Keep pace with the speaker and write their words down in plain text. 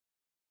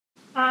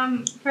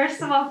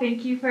First of all,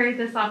 thank you for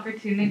this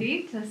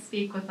opportunity to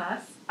speak with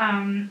us.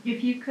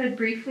 If you could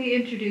briefly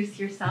introduce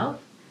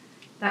yourself,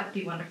 that would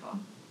be wonderful.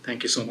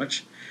 Thank you so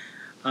much.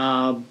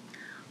 I'm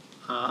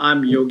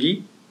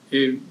Yogi.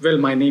 Well,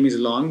 my name is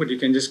long, but you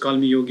can just call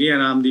me Yogi,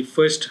 and I'm the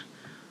first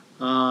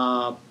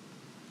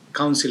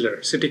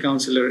city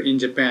councillor in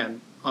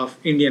Japan of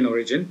Indian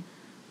origin,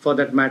 for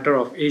that matter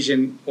of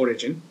Asian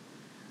origin.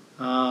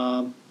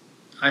 I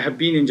have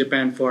been in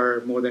Japan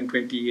for more than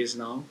 20 years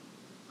now.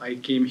 I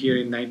came here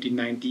in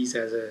 1990s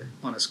as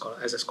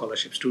a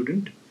scholarship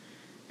student,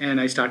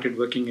 and I started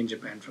working in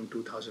Japan from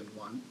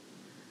 2001.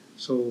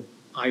 So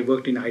I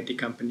worked in IT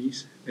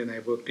companies, then I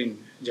worked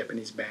in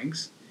Japanese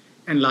banks,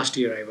 and last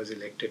year I was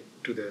elected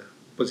to the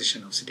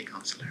position of city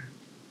councillor.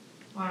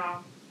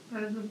 Wow,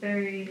 that is a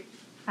very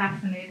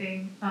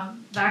fascinating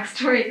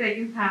backstory that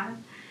you've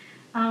had.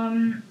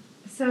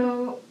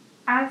 So,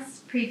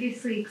 as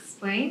previously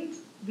explained,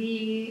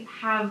 we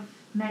have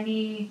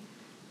many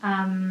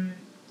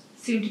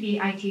soon-to-be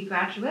IT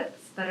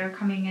graduates that are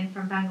coming in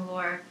from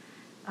Bangalore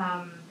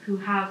who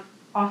have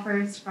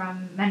offers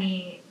from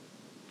many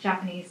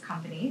Japanese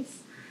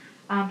companies.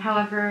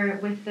 However,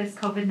 with this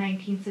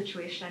COVID-19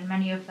 situation,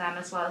 many of them,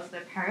 as well as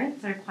their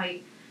parents, are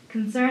quite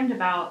concerned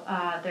about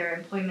their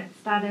employment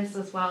status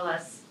as well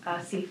as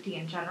safety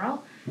in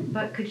general.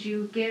 But could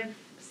you give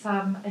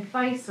some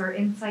advice or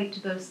insight to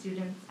those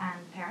students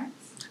and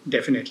parents?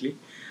 Definitely.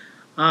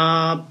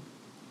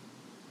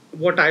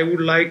 What I would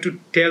like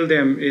to tell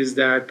them is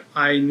that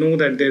I know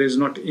that there is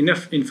not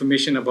enough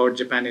information about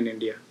Japan in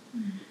India.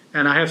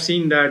 And I have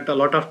seen that a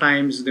lot of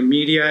times the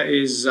media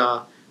is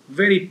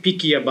very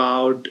picky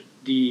about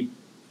the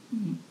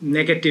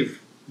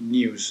negative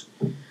news.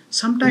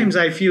 Sometimes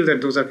I feel that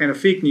those are kind of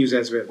fake news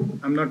as well.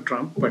 I'm not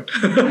Trump, but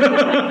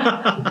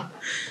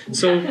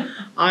so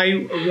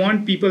I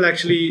want people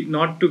actually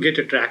not to get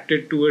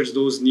attracted towards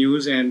those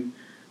news and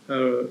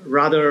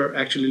rather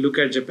actually look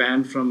at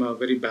Japan from a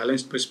very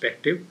balanced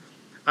perspective.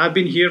 I've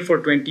been here for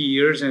 20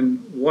 years,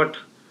 and what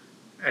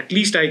at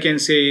least I can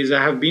say is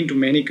I have been to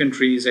many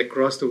countries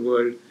across the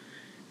world,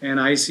 and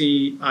I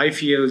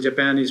feel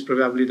Japan is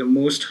probably the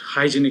most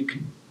hygienic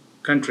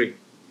country.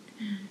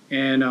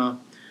 And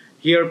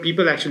here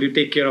people actually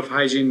take care of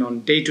hygiene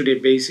on day-to-day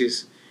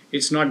basis.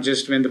 It's not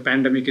just when the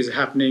pandemic is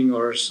happening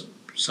or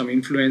some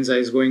influenza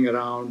is going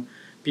around,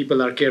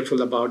 people are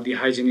careful about the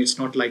hygiene. It's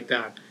not like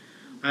that.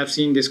 I've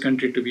seen this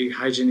country to be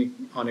hygienic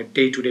on a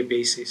day-to-day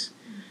basis.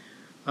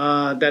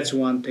 That's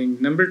one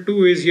thing. Number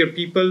two is here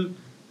people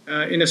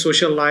in a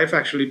social life,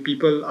 actually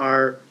people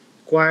are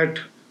quite,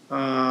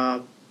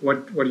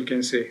 what you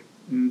can say,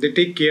 they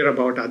take care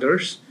about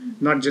others,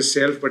 not just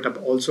self, but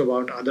also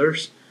about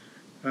others.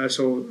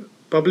 So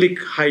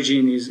public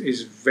hygiene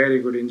is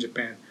very good in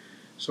Japan.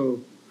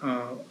 So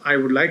I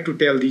would like to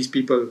tell these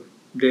people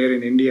there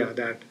in India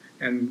that,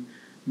 and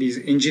these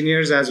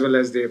engineers as well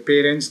as their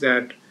parents,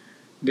 that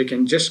they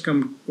can just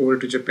come over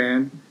to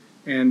Japan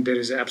and there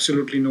is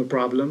absolutely no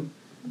problem.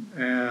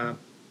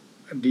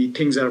 The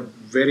things are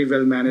very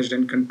well managed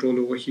and controlled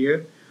over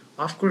here.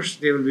 Of course,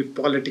 there will be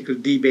political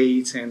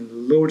debates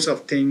and loads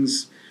of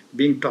things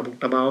being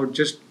talked about.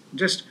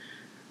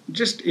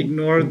 Just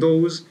ignore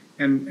those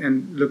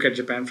and look at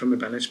Japan from a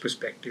balanced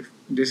perspective.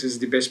 This is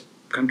the best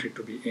country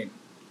to be in.